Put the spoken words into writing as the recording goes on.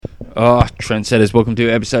Trendsetters, welcome to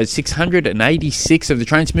episode 686 of the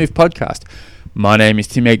Train Smooth podcast. My name is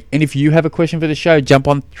Tim Egg, and if you have a question for the show, jump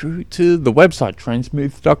on through to the website,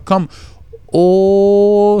 trainsmooth.com,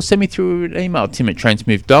 or send me through an email,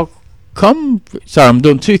 tim@trainsmooth.com. Sorry, I'm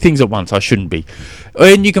doing two things at once, I shouldn't be.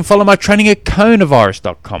 And you can follow my training at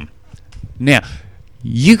coronavirus.com. Now,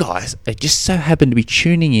 you guys just so happen to be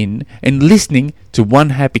tuning in and listening to One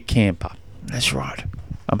Happy Camper. That's right,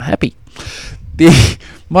 I'm happy.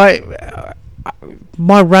 My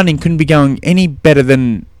running couldn't be going any better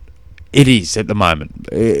than it is at the moment.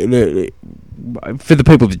 For the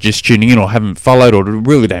people that are just tuning in or haven't followed or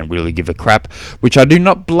really don't give a crap, which I do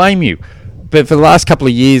not blame you. But for the last couple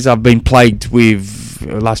of years,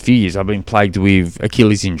 last few years, I've been plagued with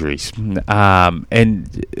Achilles injuries.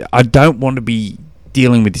 And I don't want to be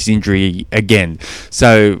dealing with this injury again.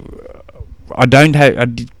 So I don't have, I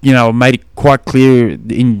made it quite clear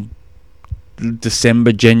in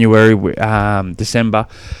December.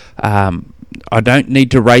 I don't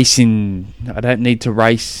need to race in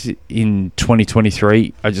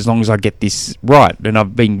 2023 as long as I get this right. And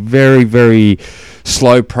I've been very, very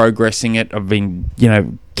slow progressing it. I've been,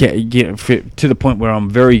 to the point where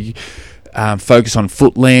I'm very focused on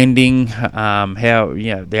foot landing,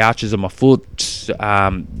 the arches of my foot.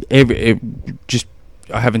 I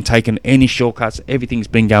haven't taken any shortcuts. Everything's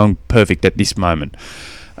been going perfect at this moment.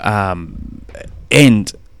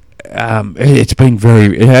 It's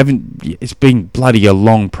been bloody a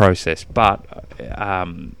long process, but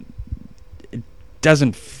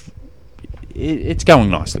it's going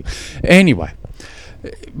nicely. Anyway,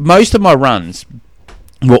 most of my runs,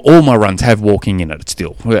 all my runs have walking in it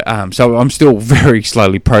still. So I'm still very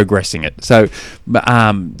slowly progressing it. So,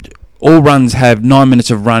 all runs have 9 minutes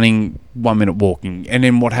of running, 1 minute walking, and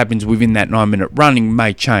then what happens within that 9 minute running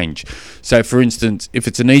may change. So, for instance, if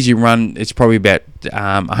it's an easy run, it's probably about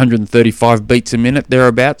 135 beats a minute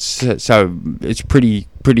thereabouts. So it's pretty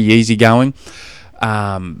easy going.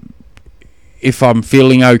 If I'm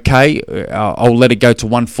feeling okay, I'll let it go to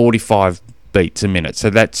 145 beats a minute. So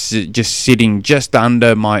that's just sitting just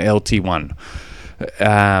under my LT1.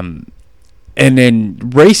 And then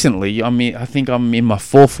recently, I think I'm in my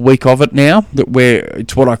fourth week of it now, where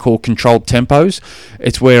it's what I call controlled tempos.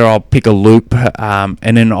 It's where I'll pick a loop and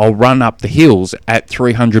then I'll run up the hills at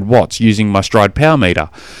 300 watts using my Stride power meter.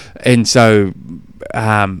 And so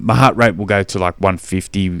my heart rate will go to like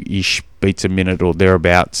 150-ish beats a minute or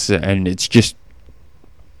thereabouts. And it's just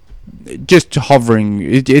hovering.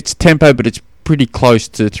 It's tempo, but it's pretty close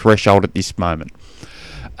to threshold at this moment.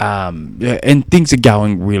 And things are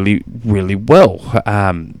going really, really well.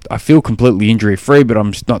 I feel completely injury free, but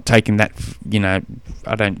I'm just not taking that. Not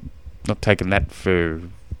taking that for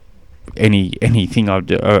anything I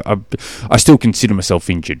do. I still consider myself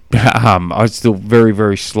injured. I'm still very,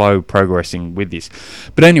 very slow progressing with this.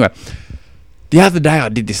 But anyway, the other day I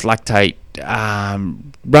did this lactate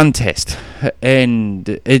run test, and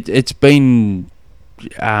it's been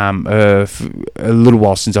a little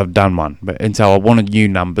while since I've done one, and so I wanted new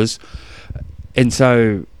numbers, and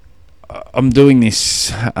so I'm doing this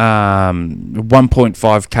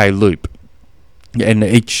 1.5k loop, and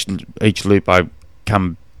each loop I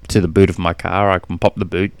come to the boot of my car, I can pop the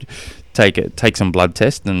boot, take some blood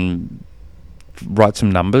test and write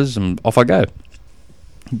some numbers, and off I go.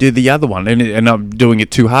 Do the other one, and I'm doing it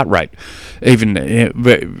to heart rate,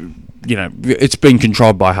 even. It's been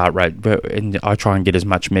controlled by heart rate, and I try and get as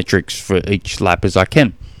much metrics for each lap as I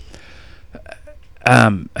can.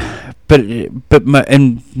 And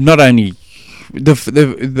not only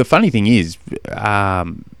the funny thing is,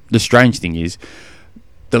 the strange thing is,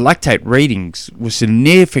 the lactate readings were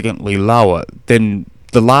significantly lower than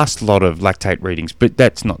the last lot of lactate readings. But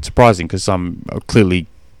that's not surprising because I'm clearly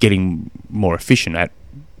getting more efficient at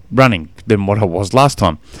running than what I was last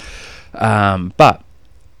time. But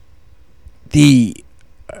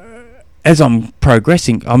as I'm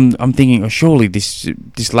progressing, I'm thinking, surely this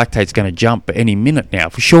lactate's going to jump at any minute now,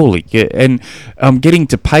 for surely. Yeah, and I'm getting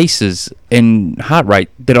to paces and heart rate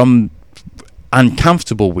that I'm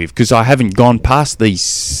uncomfortable with because I haven't gone past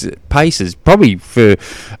these paces probably for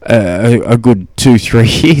a good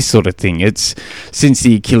 2-3 years sort of thing. It's since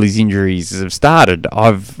the Achilles injuries have started,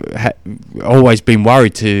 I've always been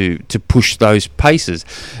worried to push those paces,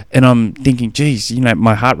 and I'm thinking, geez,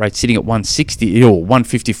 my heart rate's sitting at 160 or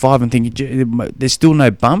 155, and thinking, there's still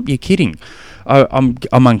no bump. You're kidding. I'm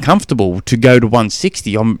uncomfortable to go to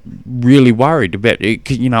 160. I'm really worried about it.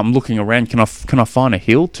 I'm looking around. Can I find a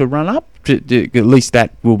hill to run up? At least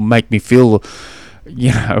that will make me feel,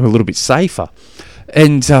 a little bit safer.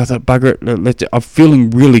 And so I thought, bugger it, I'm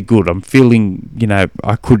feeling really good. I'm feeling,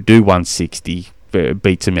 I could do 160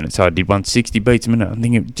 beats a minute. So I did 160 beats a minute. I'm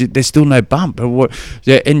thinking there's still no bump.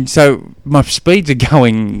 And so my speeds are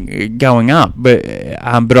going up, but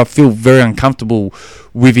I feel very uncomfortable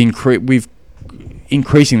with increasing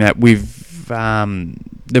that with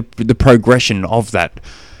the progression of that.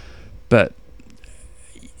 But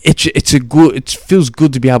it feels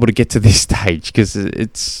good to be able to get to this stage, because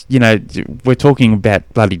it's, we're talking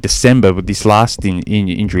about bloody December with this last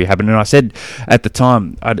injury happening. And I said at the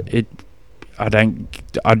time,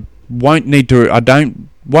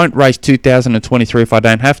 won't race 2023 if I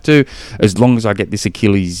don't have to, as long as I get this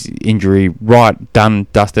Achilles injury right, done,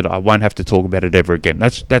 dusted. I won't have to talk about it ever again.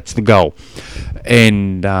 That's the goal.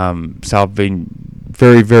 And so I've been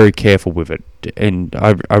very, very careful with it. And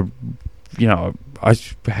I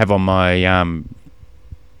have on my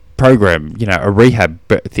program, a rehab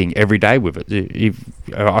thing every day with it.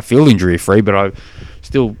 I feel injury free, but I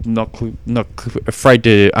still not afraid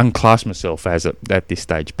to unclass myself as at this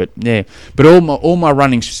stage. But yeah, but all my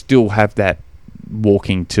running still have that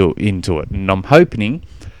walking into it, and I'm hoping.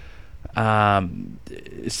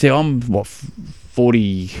 See, I'm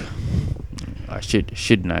 40. I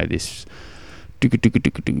should know this.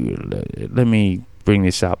 Let me bring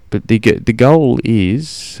this up. But the goal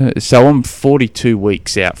is, so I'm 42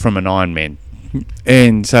 weeks out from an Ironman,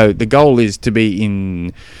 and so the goal is to be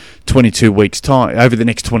in 22 weeks time. Over the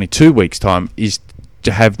next 22 weeks time is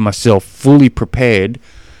to have myself fully prepared,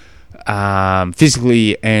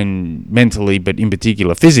 physically and mentally, but in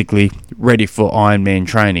particular physically ready for Ironman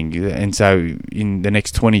training. And so in the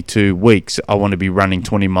next 22 weeks I want to be running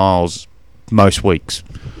 20 miles most weeks.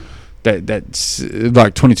 That's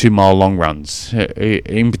like 22-mile long runs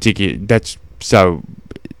in particular. That's so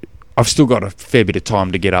I've still got a fair bit of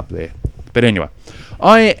time to get up there. But anyway,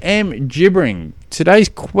 I am gibbering. Today's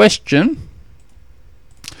question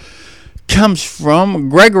comes from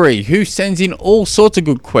Gregory, who sends in all sorts of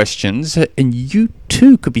good questions, and you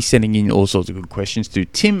too could be sending in all sorts of good questions to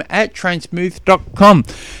tim@trainsmooth.com.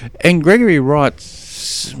 And Gregory writes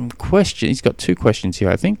some questions. He's got two questions here,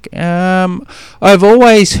 I think. I've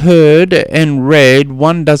always heard and read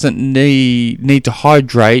one doesn't need to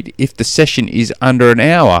hydrate if the session is under an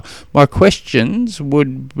hour. My questions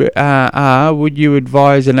would you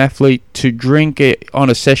advise an athlete to drink it on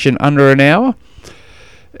a session under an hour?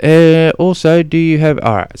 Also, do you have...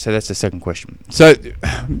 Alright, so that's the second question. So,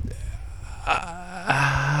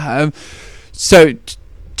 not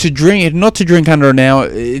to drink under an hour,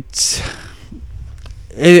 it's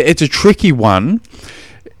a tricky one,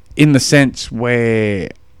 in the sense where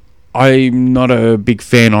I'm not a big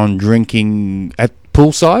fan on drinking at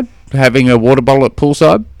poolside, having a water bottle at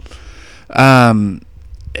poolside.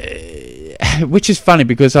 Which is funny,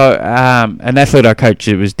 because an athlete I coached,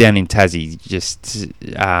 it was down in Tassie just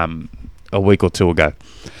a week or two ago,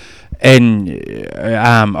 and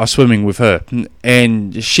I was swimming with her,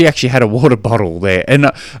 and she actually had a water bottle there, and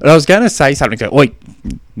I was going to say something, so wait,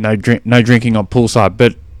 no drinking on poolside,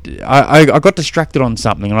 but I got distracted on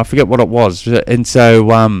something, and I forget what it was, and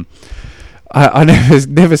so I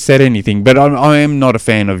never said anything. But I am not a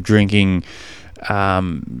fan of drinking.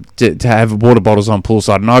 To have water bottles on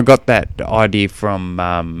poolside, and I got that idea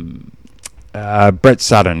from Brett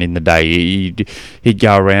Sutton in the day. He'd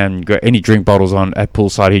go around, got any drink bottles on at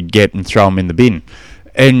poolside, he'd get and throw them in the bin.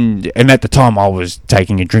 And at the time, I was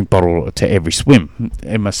taking a drink bottle to every swim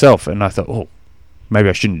and myself, and I thought, oh, maybe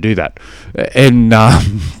I shouldn't do that. And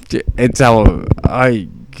so I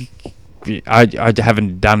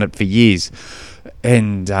haven't done it for years,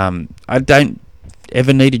 and I don't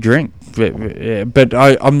ever need a drink. But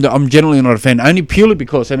I'm generally not a fan, only purely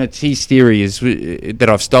because, and it's his theory is that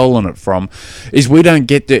I've stolen it from, is we don't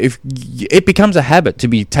get if it becomes a habit to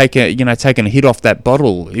be taking a hit off that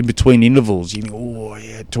bottle in between intervals.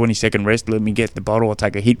 20-second rest, let me get the bottle, I'll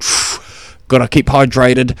take a hit, gotta keep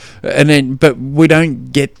hydrated, but we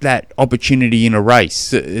don't get that opportunity in a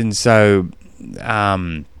race, and so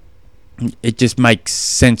it just makes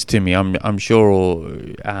sense to me. I'm sure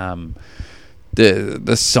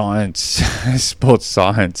the science, sports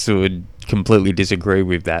science, would completely disagree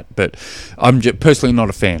with that, but I'm personally not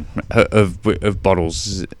a fan of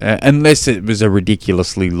bottles, unless it was a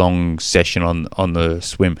ridiculously long session on the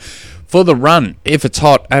swim. For the run, if it's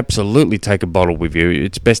hot, absolutely take a bottle with you.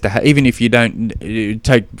 It's best to even if you don't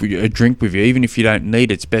take a drink with you, even if you don't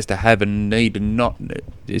need it, it's best to have and need and not.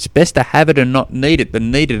 It's best to have it and not need it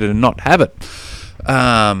than need it and not have it.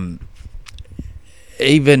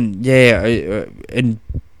 And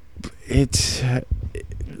it's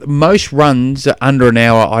most runs under an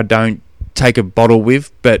hour I don't take a bottle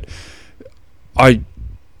with, but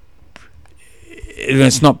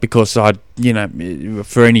it's not because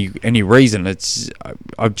for any reason.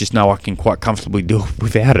 I just know I can quite comfortably do it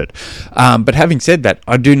without it. But having said that,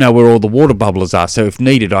 I do know where all the water bubblers are, so if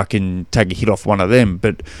needed, I can take a hit off one of them.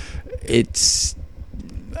 But it's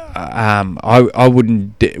I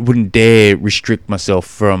wouldn't dare restrict myself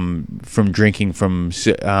from drinking from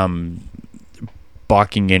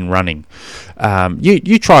biking and running.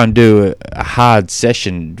 You try and do a hard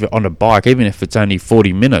session on a bike, even if it's only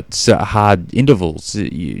 40 minutes, hard intervals.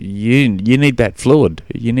 You need that fluid,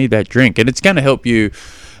 you need that drink, and it's going to help you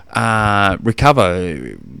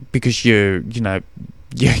recover, because you're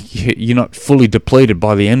not fully depleted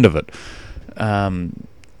by the end of it.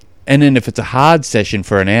 And then if it's a hard session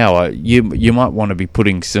for an hour, you might want to be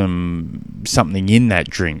putting something in that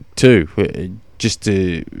drink too, just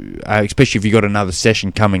to, especially if you've got another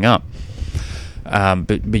session coming up.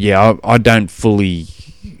 But yeah, I don't fully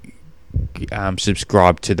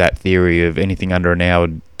subscribe to that theory of anything under an hour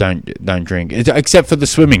don't drink, except for the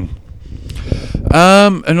swimming.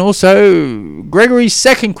 And also, Gregory's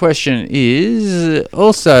second question is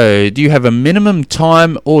also, do you have a minimum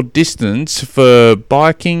time or distance for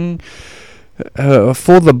biking,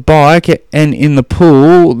 for the bike and in the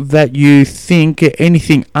pool, that you think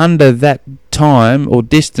anything under that time or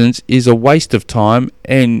distance is a waste of time,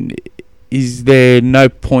 and is there no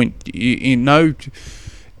point easy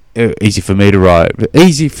for me to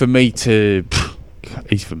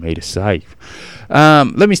say.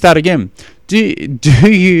 Let me start again.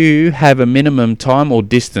 Do you have a minimum time or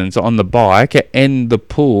distance on the bike and the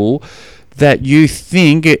pool that you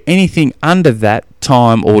think anything under that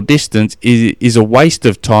time or distance is a waste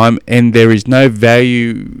of time and there is no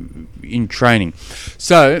value in training?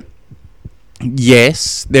 So,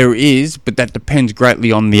 yes, there is, but that depends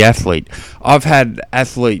greatly on the athlete. I've had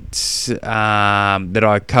athletes that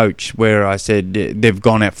I coach where I said they've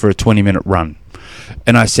gone out for a 20-minute run,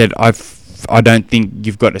 and I said, I don't think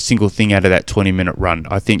you've got a single thing out of that 20-minute run.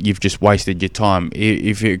 I think you've just wasted your time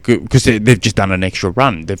because they've just done an extra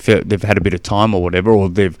run. They've had a bit of time or whatever, or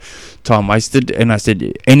they've time wasted. And I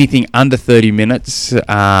said anything under 30 minutes,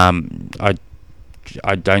 I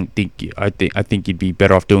don't think. I think you'd be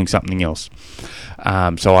better off doing something else.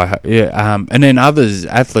 And then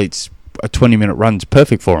athletes, a 20-minute run's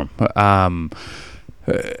perfect for them.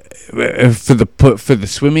 For the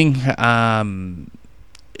swimming.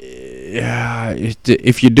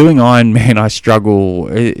 If you're doing Ironman, I struggle.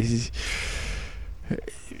 It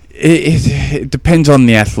depends on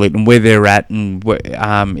the athlete and where they're at, and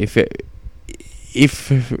if they're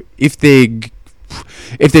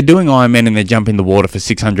doing Ironman and they jump in the water for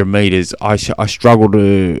 600 meters, I struggle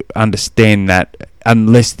to understand that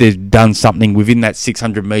unless they've done something within that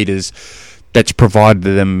 600 meters that's provided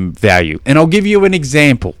them value. And I'll give you an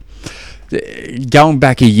example. Going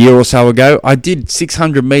back a year or so ago, I did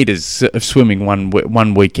 600 meters of swimming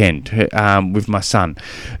one weekend with my son.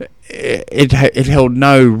 It held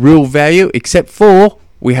no real value except for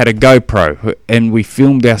we had a GoPro and we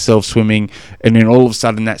filmed ourselves swimming, and then all of a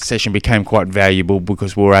sudden that session became quite valuable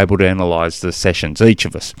because we were able to analyse the sessions, each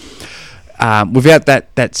of us. Without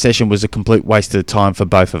that session was a complete waste of time for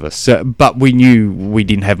both of us. But we knew we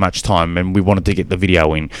didn't have much time and we wanted to get the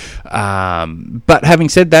video in. But having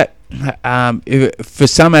said that, for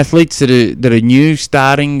some athletes that are new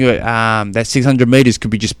starting, that 600 meters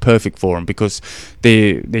could be just perfect for them because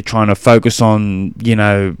they're trying to focus on,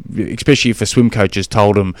 especially if a swim coach has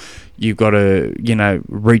told them you've got to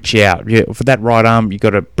reach out. For that right arm, you've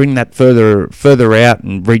got to bring that further out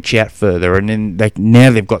and reach out further, and then now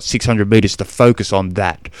they've got 600 meters to focus on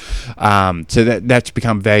that. So that's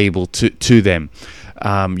become valuable to them.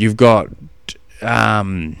 You've got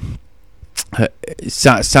some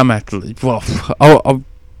athletes. Well, I'll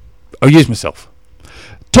use myself.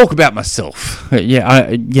 Talk about myself.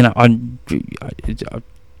 I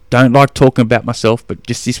don't like talking about myself, but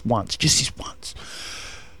just this once.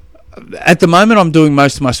 At the moment, I'm doing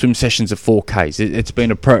most of my swim sessions at 4Ks. It's been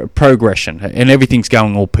a progression, and everything's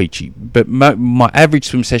going all peachy. But my average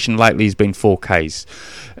swim session lately has been 4Ks,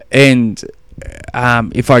 and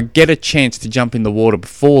if I get a chance to jump in the water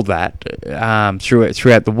before that,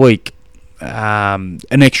 throughout the week. An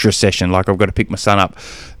extra session, like I've got to pick my son up.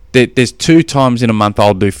 There's 2 times in a month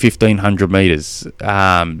I'll do 1,500 meters,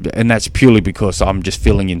 and that's purely because I'm just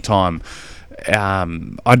filling in time.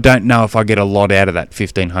 I don't know if I get a lot out of that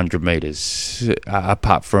 1,500 meters,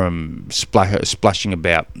 apart from splashing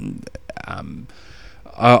about.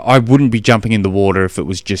 I wouldn't be jumping in the water if it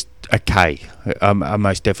was just a K. I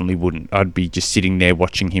most definitely wouldn't. I'd be just sitting there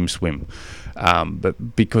watching him swim.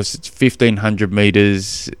 But because it's 1,500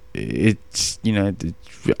 meters, it's, you know,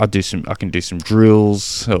 I can do some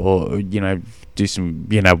drills, or, you know, do some,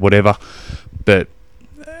 you know, whatever. But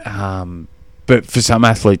for some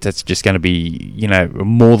athletes, that's just going to be, you know,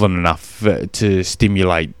 more than enough to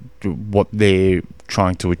stimulate what they're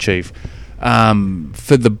trying to achieve.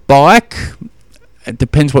 For the bike, it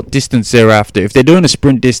depends what distance they're after. If they're doing a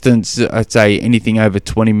sprint distance, I'd say anything under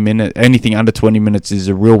 20 minutes is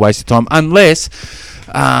a real waste of time, unless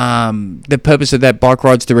the purpose of that bike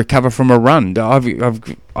ride is to recover from a run.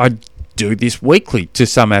 I do this weekly to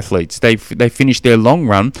some athletes. They finish their long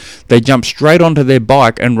run, they jump straight onto their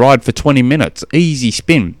bike and ride for 20 minutes, easy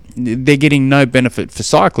spin. They're getting no benefit for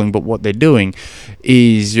cycling, but what they're doing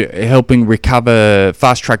is helping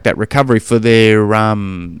fast track that recovery for their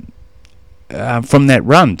from that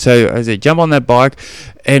run. So as they jump on that bike,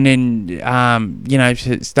 and then you know,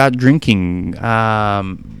 start drinking.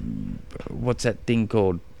 What's that thing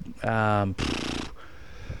called? I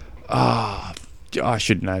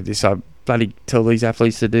should know this. I bloody tell these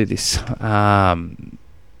athletes to do this.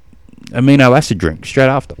 Amino acid drink straight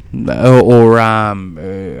after, or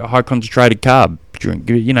high concentrated carb drink.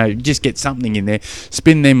 You know, just get something in there.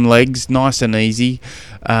 Spin them legs nice and easy.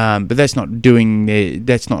 But that's not a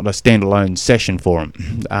standalone session for them.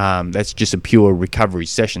 That's just a pure recovery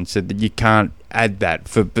session, so that you can't add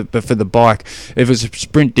that. But for the bike, if it's a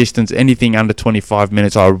sprint distance, anything under 25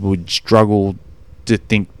 minutes, I would struggle to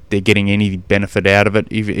think they're getting any benefit out of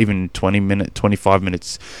it. Even 25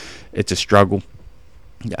 minutes, it's a struggle.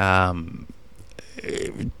 Half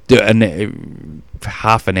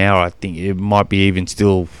an hour, I think it might be even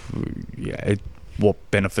still. What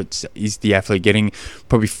benefits is the athlete getting?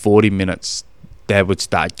 Probably 40 minutes, they would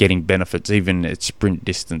start getting benefits, even at sprint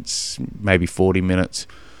distance, maybe 40 minutes.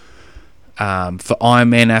 For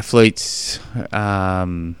Ironman athletes,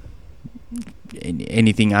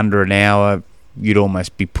 anything under an hour, you'd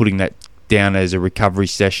almost be putting that down as a recovery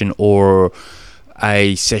session, or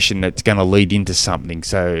a session that's going to lead into something.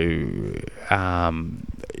 So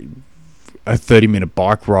a 30-minute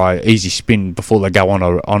bike ride, easy spin before they go on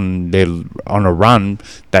a run,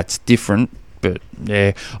 that's different. But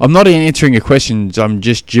yeah, I'm not answering your questions. I'm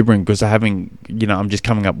just gibbering because I'm just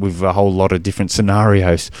coming up with a whole lot of different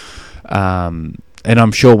scenarios. And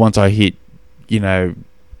I'm sure once I hit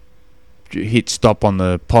stop on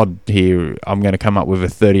the pod here, I'm going to come up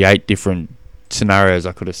with 38 different scenarios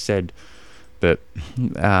I could have said. But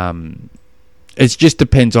it just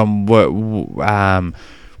depends on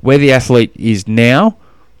where the athlete is now,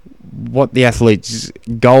 what the athlete's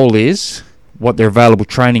goal is, what their available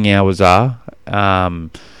training hours are.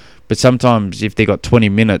 But sometimes if they got 20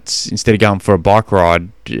 minutes, instead of going for a bike ride,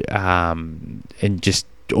 and just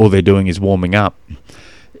all they're doing is warming up,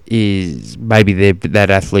 is maybe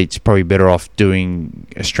that athlete's probably better off doing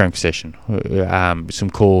a strength session,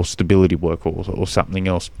 some core stability work, or something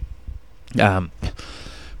else.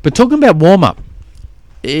 But talking about warm-up,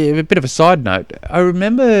 a bit of a side note, I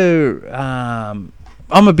remember I'm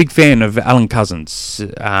a big fan of Alan Couzens,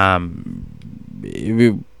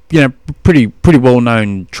 pretty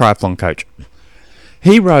well-known triathlon coach.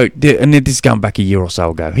 He wrote, and this is going back a year or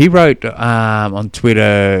so ago, he wrote on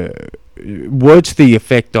Twitter words to the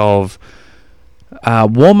effect of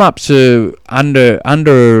warm-ups are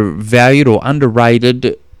undervalued or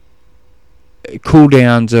underrated.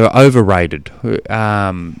 Cooldowns are overrated, or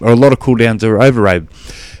a lot of cooldowns are overrated.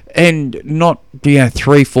 And not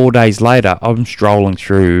 3-4 days later, I'm strolling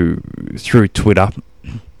through Twitter,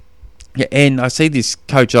 and I see this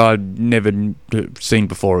coach I'd never seen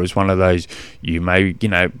before. It was one of those, you may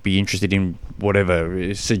be interested in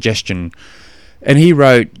whatever suggestion. And he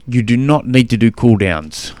wrote, you do not need to do cool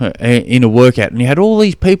downs in a workout. And he had all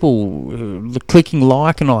these people clicking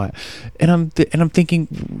like, and I'm thinking,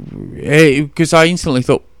 because I instantly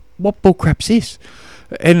thought, what bullcrap's this?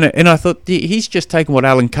 And I thought, he's just taken what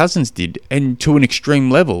Alan Couzens did, and to an extreme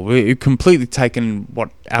level, completely taken what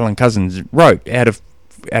Alan Couzens wrote out of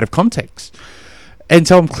context. And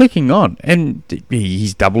so I'm clicking on, and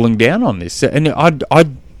he's doubling down on this. And I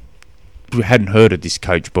hadn't heard of this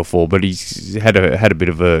coach before, but he's had a bit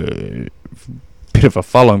of a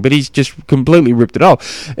following, but he's just completely ripped it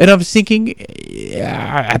off. And I was thinking,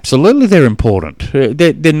 absolutely, they're important.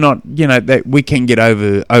 They're not, that we can get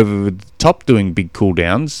over the top doing big cool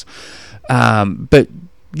downs, but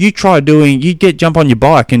you jump on your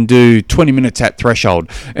bike and do 20 minutes at threshold,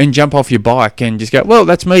 and jump off your bike and just go, well,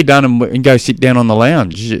 that's me done, and go sit down on the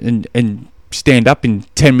lounge, and stand up in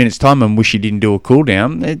 10 minutes time and wish you didn't do a cool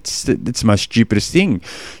down. It's the most stupidest thing.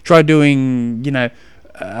 Try doing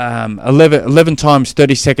 11 times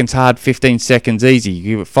 30 seconds hard, 15 seconds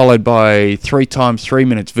easy, followed by 3 times 3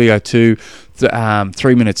 minutes VO2,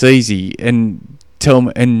 3 minutes easy, and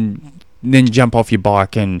then jump off your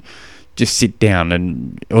bike and just sit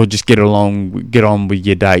down or just get on with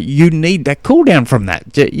your day. You need that cool down from that.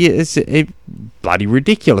 It's bloody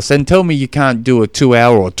ridiculous. And tell me you can't do a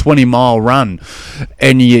 2-hour or 20-mile run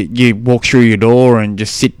and you walk through your door and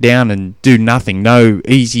just sit down and do nothing. No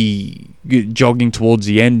easy jogging towards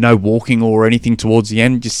the end, no walking or anything towards the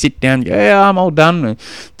end. Just sit down. Yeah, I'm all done.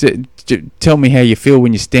 Tell me how you feel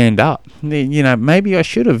when you stand up. Maybe I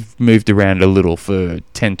should have moved around a little for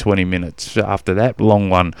 10-20 minutes after that long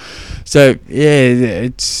one. So yeah,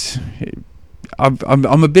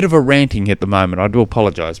 I'm a bit of a ranting at the moment. I do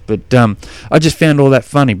apologise, but I just found all that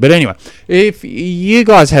funny. But anyway, if you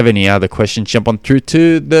guys have any other questions, jump on through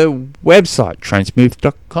to the website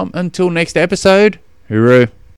trainsmooth.com. Until next episode, hooroo.